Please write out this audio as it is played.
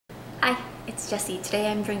It's Jessi.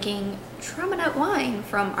 Today I'm drinking Traminette wine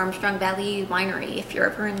from Armstrong Valley Winery. If you're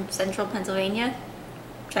ever in central Pennsylvania,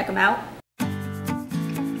 check them out.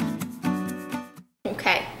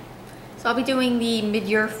 Okay, so I'll be doing the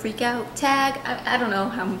Midyear Freakout tag. I don't know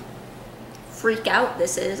how freak out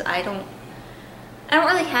this is. I don't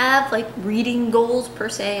really have like reading goals per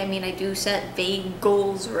se. I mean, I do set vague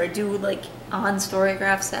goals, or I do like on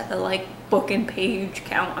Storygraph set the like book and page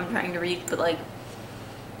count I'm trying to read, but like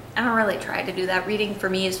I don't really try to do that. Reading for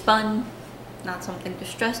me is fun, not something to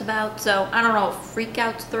stress about. So I don't know if freak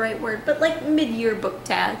out's the right word, but like mid-year book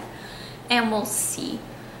tag, and we'll see.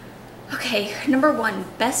 Okay, number 1,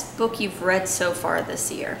 best book you've read so far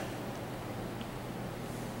this year.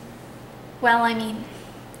 Well, I mean,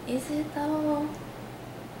 is it though?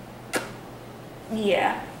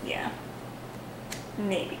 Yeah,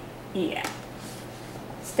 maybe, yeah.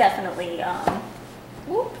 It's definitely,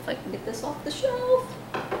 whoop, if I can get this off the shelf.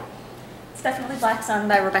 It's definitely Black Sun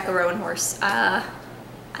by Rebecca Rowanhorse. I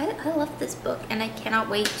love this book, and I cannot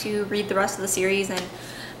wait to read the rest of the series. And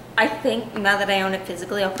I think now that I own it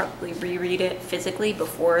physically, I'll probably reread it physically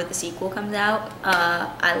before the sequel comes out.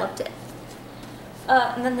 I loved it.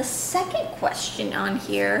 And then the second question on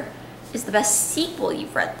here is the best sequel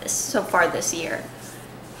you've read so far this year.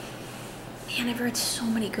 Man, I've read so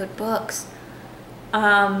many good books.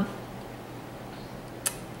 I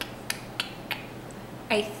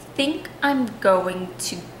think I'm going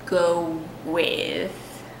to go with,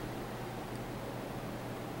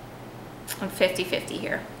 I'm 50-50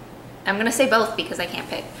 here. I'm gonna say both because I can't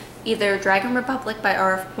pick. Either Dragon Republic by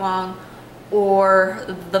R.F. Kuang or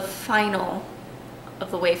the final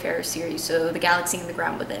of the Wayfarer series, so The Galaxy and the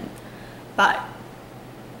Ground Within by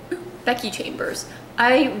Becky Chambers.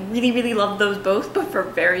 I really love those both, but for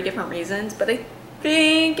very different reasons. But I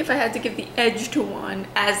think if I had to give the edge to one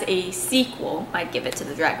as a sequel, I'd give it to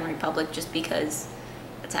the Dragon Republic, just because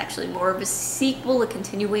it's actually more of a sequel, a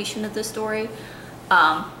continuation of the story.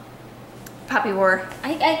 Poppy War,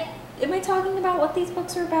 am I talking about what these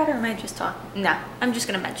books are about, or am I just talking? No, I'm just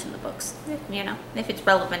gonna mention the books. You know, if it's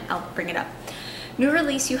relevant, I'll bring it up. New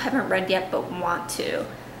release you haven't read yet but want to.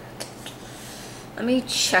 Let me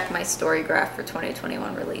check my Storygraph for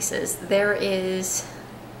 2021 releases. There's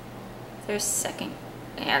second.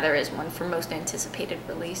 Yeah, there is one for most anticipated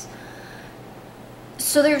release.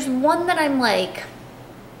 So there's one that I'm like,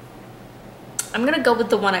 I'm gonna go with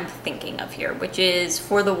the one I'm thinking of here, which is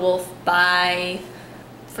For the Wolf by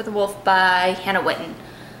Hannah Witten,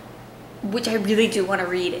 which I really do want to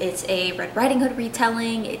read. It's a Red Riding Hood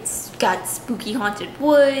retelling. It's got spooky haunted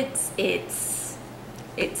woods. It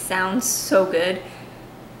sounds so good.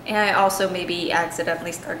 And I also maybe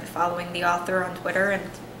accidentally started following the author on Twitter, and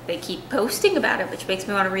they keep posting about it, which makes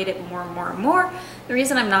me want to read it more and more and more. The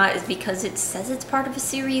reason I'm not is because it says it's part of a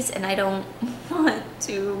series, and I don't want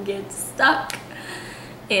to get stuck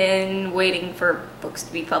in waiting for books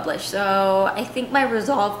to be published. So I think my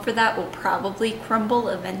resolve for that will probably crumble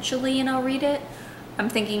eventually, and I'll read it. I'm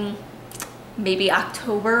thinking maybe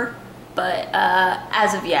October, but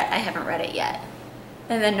as of yet, I haven't read it yet.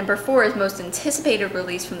 And then number 4 is most anticipated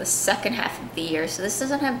release from the second half of the year. So this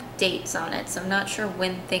doesn't have dates on it, so I'm not sure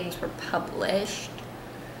when things were published.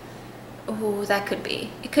 Oh, that could be.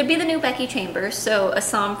 It could be the new Becky Chambers. So A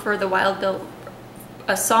Psalm for the Wild Bill,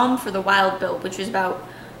 which is about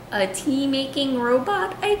a tea-making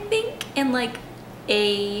robot, I think, in like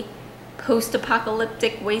a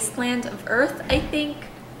post-apocalyptic wasteland of Earth, I think.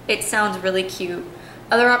 It sounds really cute.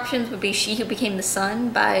 Other options would be She Who Became the Sun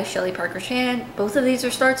by Shelley Parker Chan. Both of these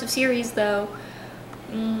are starts of series though.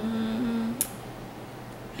 And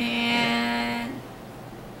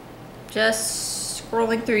just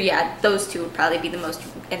scrolling through, yeah, those two would probably be the most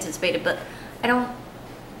anticipated, but I don't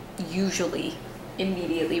usually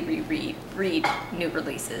immediately read new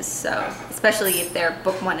releases, so especially if they're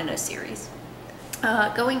book 1 in a series.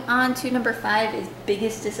 Going on to number 5 is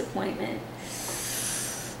biggest disappointment.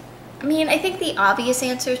 I mean, I think the obvious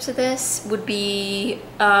answer to this would be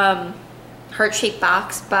Heart-Shaped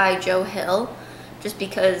Box by Joe Hill, just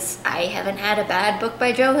because I haven't had a bad book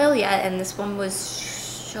by Joe Hill yet, and this one was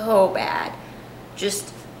so bad.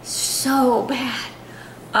 Just so bad.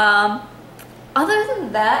 Other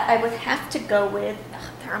than that, I would have to go with,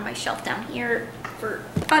 they're on my shelf down here for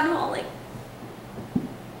unhauling.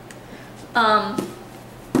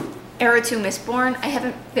 Era 2 Mistborn. I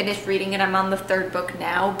haven't finished reading it. I'm on the 3rd book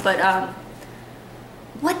now, but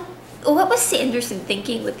what was Sanderson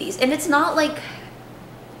thinking with these? And it's not like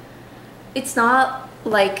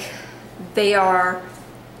they are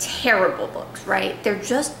terrible books, right? They're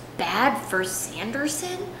just bad for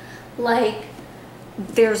Sanderson. Like,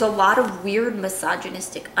 There's a lot of weird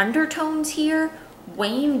misogynistic undertones here.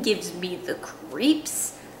 Wayne gives me the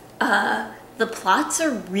creeps. The plots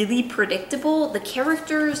are really predictable. The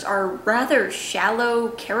characters are rather shallow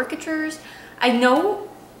caricatures. I know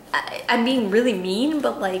I'm being really mean,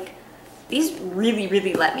 but like, these really,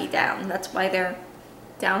 really let me down. That's why they're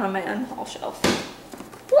down on my unhaul shelf.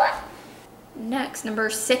 What? Next, number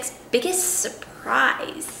 6, biggest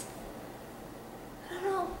surprise. I don't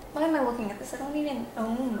know. Why am I looking at this? I don't even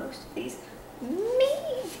own most of these.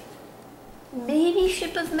 Maybe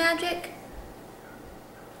Ship of Magic?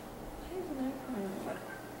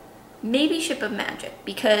 Maybe Ship of Magic,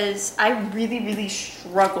 because I really, really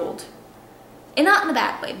struggled, and not in a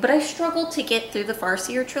bad way, but I struggled to get through the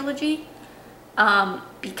Farseer trilogy,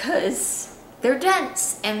 because they're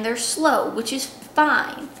dense and they're slow, which is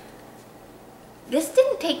fine. This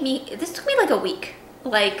took me like a week.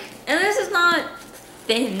 Like, and this is not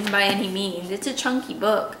thin by any means, it's a chunky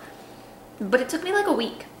book, but it took me like a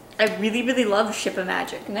week. I really, really love Ship of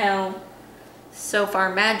Magic. Now, so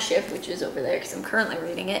far Mad Ship, which is over there because I'm currently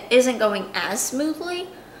reading it, isn't going as smoothly,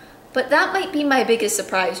 but that might be my biggest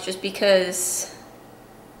surprise, just because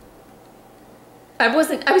I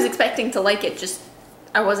was expecting to like it, just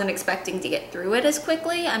I wasn't expecting to get through it as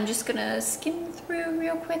quickly. I'm just gonna skim through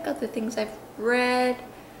real quick other things I've read.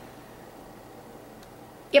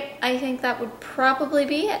 Yep, I think that would probably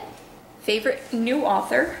be it. Favorite new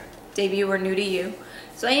author, debut or new to you.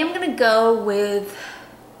 So I am gonna go with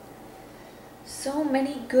so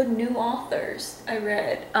many good new authors I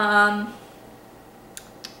read.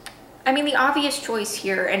 I mean, the obvious choice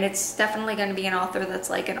here, and it's definitely going to be an author that's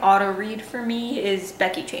like an auto read for me, is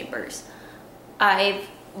Becky Chambers. I've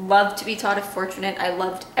loved To Be Taught If Fortunate. I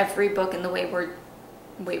loved every book in the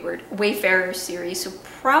Wayfarer series, so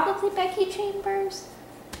probably Becky Chambers.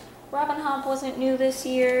 Robin Hobb wasn't new this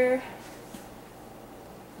year.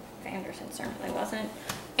 Anderson certainly wasn't.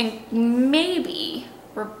 And maybe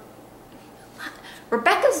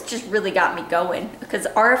Rebecca's just really got me going, because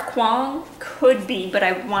R.F. Kuang could be, but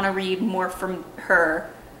I want to read more from her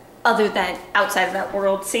other than outside of that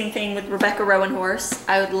world. Same thing with Rebecca Rowan Horse.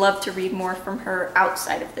 I would love to read more from her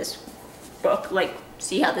outside of this book, like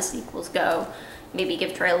see how the sequels go, maybe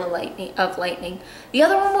give Trail of Lightning. The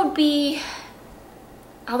other one would be,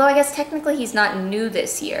 although I guess technically he's not new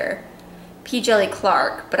this year, P. Djeli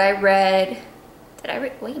Clark, but wait,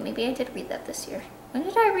 maybe I did read that this year. When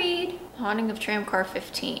did I read Haunting of Tramcar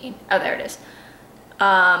 15? Oh, there it is.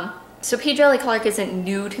 So P. Djeli Clark isn't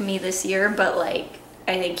new to me this year, but like,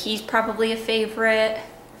 I think he's probably a favorite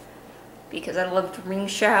because I loved Ring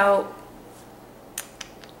Shout.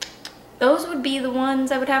 Those would be the ones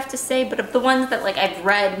I would have to say, but of the ones that like I've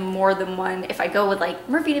read more than one, if I go with like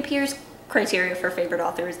Marvita Pierce criteria for favorite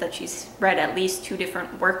authors, that she's read at least 2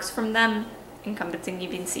 different works from them, encompassing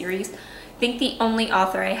even series. I think the only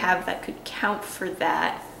author I have that could count for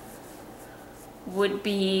that would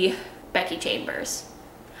be Becky Chambers.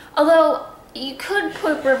 Although you could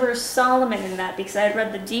put Rivers Solomon in that, because I had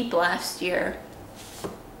read The Deep last year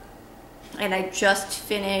and I just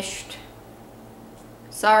finished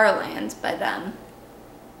Sorrowlands by them.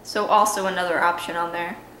 So also another option on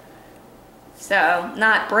there. So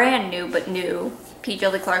not brand new, but new. P.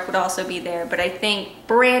 Djeli Clark would also be there, but I think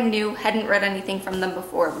brand new, hadn't read anything from them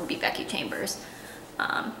before, would be Becky Chambers.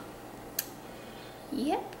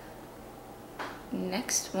 Yep.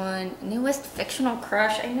 Next one, newest fictional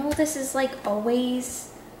crush. I know this is like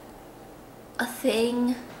always a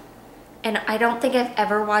thing, and I don't think I've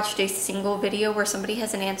ever watched a single video where somebody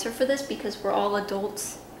has an answer for this, because we're all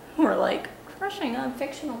adults who are like crushing on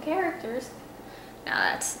fictional characters. No,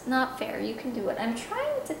 that's not fair. You can do it. I'm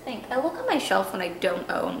trying to think. I look on my shelf when I don't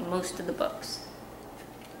own most of the books.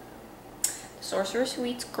 The Sorceress Who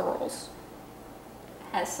Eats Girls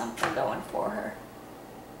has something going for her.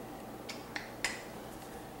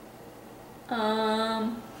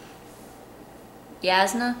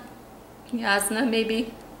 Yasna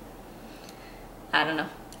maybe. I don't know.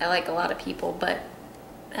 I like a lot of people, but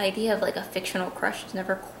the idea of like a fictional crush has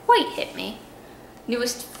never quite hit me.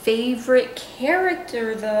 Newest favorite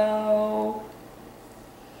character though.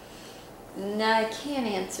 No, I can't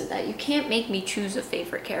answer that. You can't make me choose a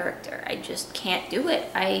favorite character. I just can't do it.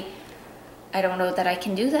 I don't know that I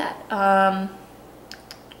can do that. Of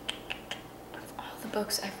all the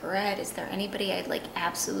books I've read, is there anybody I'd like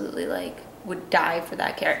absolutely like would die for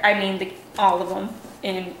that character? I mean, all of them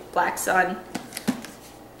in Black Sun.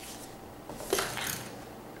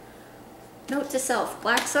 Note to self,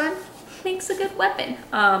 Black Sun makes a good weapon.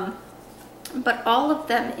 But all of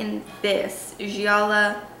them in this,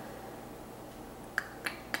 Giala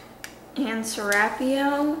and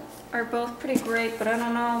Serapio, are both pretty great, but I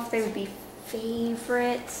don't know if they would be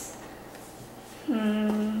favorites.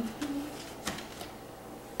 No.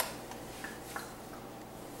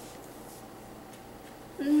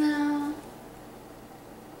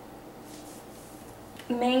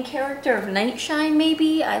 Main character of Nightshine,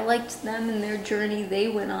 maybe? I liked them and their journey they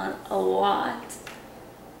went on a lot.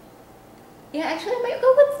 Yeah, actually I might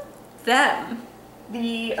go with them.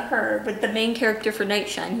 But the main character for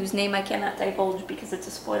Nightshine, whose name I cannot divulge because it's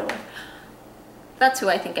a spoiler. That's who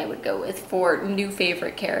I think I would go with for new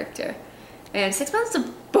favorite character. And 6 months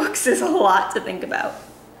of books is a lot to think about.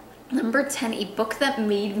 Number 10, a book that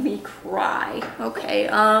made me cry. Okay,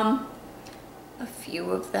 a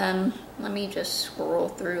few of them. Let me just scroll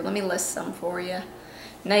through. Let me list some for you.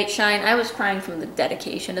 Nightshine, I was crying from the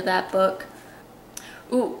dedication of that book.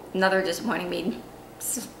 Ooh, another disappointing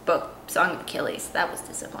book, Song of Achilles. That was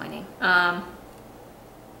disappointing.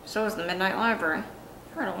 So was The Midnight Library.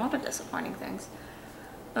 I heard a lot of disappointing things.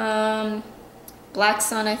 Black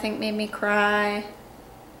Sun, I think, made me cry.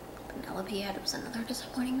 Penelope was another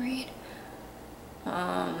disappointing read.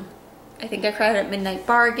 I think I cried at Midnight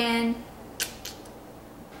Bargain.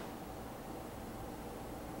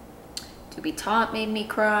 To Be Taught made me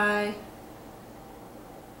cry.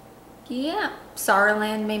 Yeah,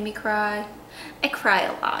 Sorrowland made me cry. I cry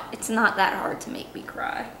a lot. It's not that hard to make me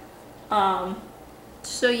cry.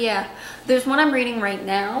 So yeah, there's one I'm reading right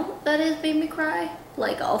now that has made me cry,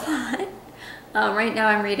 like a lot. Right now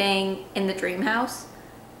I'm reading In the Dream House,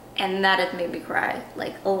 and that has made me cry,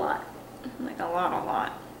 like a lot. Like a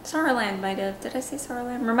lot. Sorrowland might have. Did I say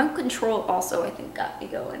Sorrowland? Remote Control also, I think, got me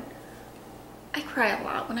going. I cry a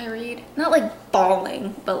lot when I read. Not like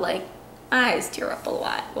bawling, but like my eyes tear up a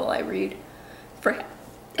lot while I read. For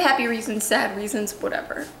happy reasons, sad reasons,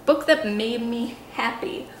 whatever. Book that made me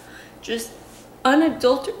happy. Just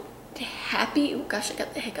unadulterated happy. Oh gosh, I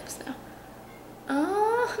got the hiccups now.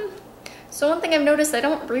 So one thing I've noticed, I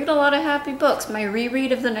don't read a lot of happy books. My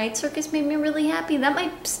reread of The Night Circus made me really happy. That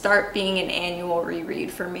might start being an annual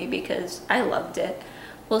reread for me because I loved it.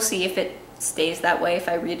 We'll see if it stays that way if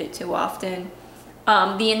I read it too often.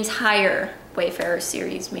 The entire Wayfarer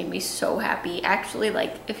series made me so happy. Actually,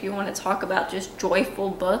 like, if you want to talk about just joyful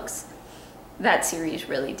books, that series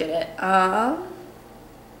really did it.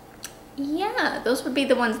 Yeah, those would be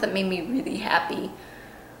the ones that made me really happy.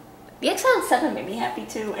 The Exiled 7 made me happy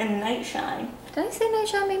too, and Nightshine. Did I say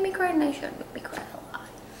Nightshine made me cry? Nightshine made me cry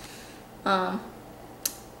a lot.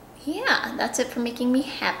 Yeah, that's it for making me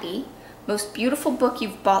happy. Most beautiful book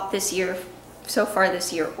you've bought this year, so far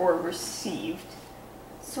this year, or received.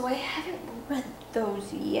 So I haven't read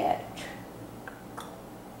those yet.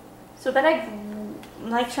 So that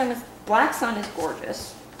Nightshine is, Black Sun is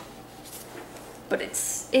gorgeous. But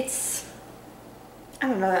it's, I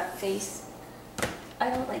don't know that face. I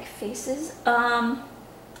don't like faces.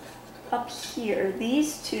 Up here,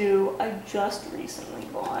 these two I just recently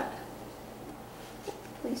bought.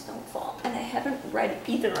 Please don't fall. And I haven't read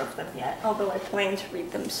either of them yet, although I plan to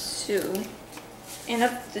read them soon. And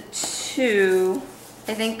of the two,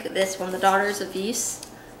 I think this one, The Daughters of Ys,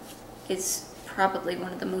 is probably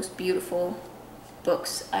one of the most beautiful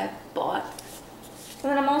books I've bought. And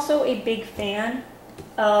then I'm also a big fan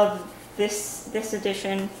of this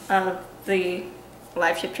edition of the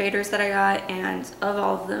Live Ship Traders that I got, and of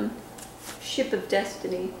all of them, Ship of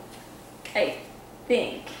Destiny, I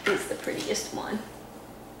think, is the prettiest one.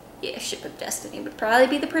 Yeah, Ship of Destiny would probably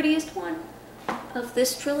be the prettiest one of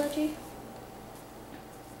this trilogy.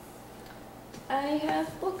 I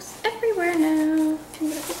have books everywhere now. I'm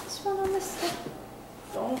gonna put this one on this side.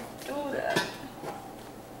 Don't do that.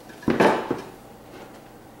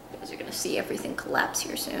 You guys are gonna see everything collapse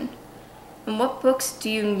here soon. And what books do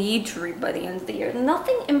you need to read by the end of the year?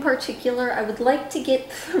 Nothing in particular. I would like to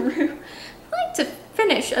get through, I'd like to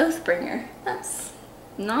finish Oathbringer. That's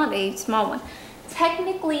not a small one.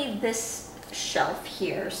 Technically this shelf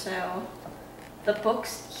here, so the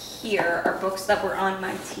books here are books that were on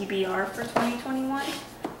my TBR for 2021,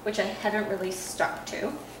 which I haven't really stuck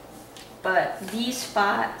to. But these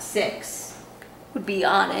 6 would be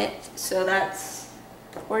on it. So that's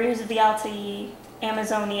Warriors of the Altai,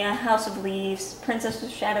 Amazonia, House of Leaves, Princess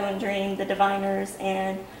of Shadow and Dream, The Diviners,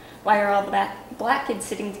 and Why Are All the Black Kids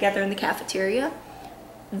Sitting Together in the Cafeteria.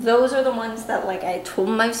 Those are the ones that, like, I told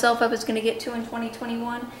myself I was going to get to in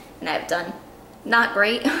 2021, and I've done not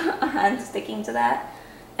great on sticking to that.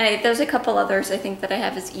 And there's a couple others I think that I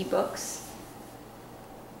have as ebooks.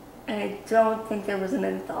 And I don't think there was an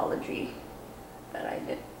anthology that I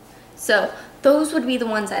did. So those would be the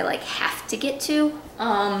ones I, like, have to get to.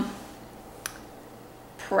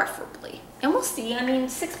 Preferably. And we'll see. I mean,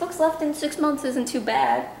 6 books left in 6 months isn't too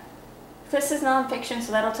bad. this is nonfiction,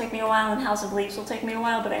 so that'll take me a while, and House of Leaves will take me a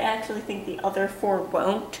while, but I actually think the other 4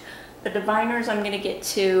 won't. The Diviners I'm going to get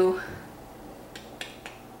to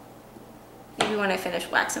maybe when I finish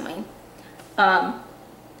Wax and Wayne.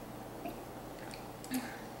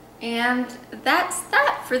 And that's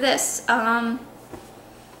that for this. Yeah.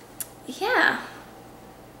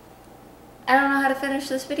 I don't know how to finish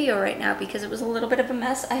this video right now because it was a little bit of a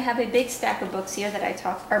mess. I have a big stack of books here that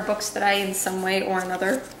are books that I in some way or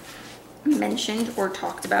another mentioned or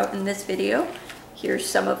talked about in this video. Here's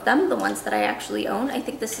some of them, the ones that I actually own. I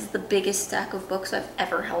think this is the biggest stack of books I've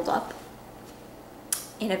ever held up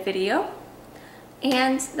in a video.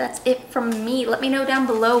 And that's it from me. Let me know down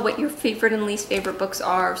below what your favorite and least favorite books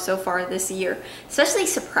are so far this year. Especially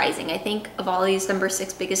surprising. I think of all these, number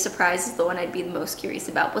 6 biggest surprise is the one I'd be the most curious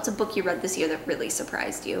about. What's a book you read this year that really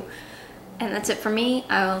surprised you? And that's it for me.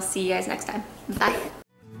 I'll see you guys next time. Bye.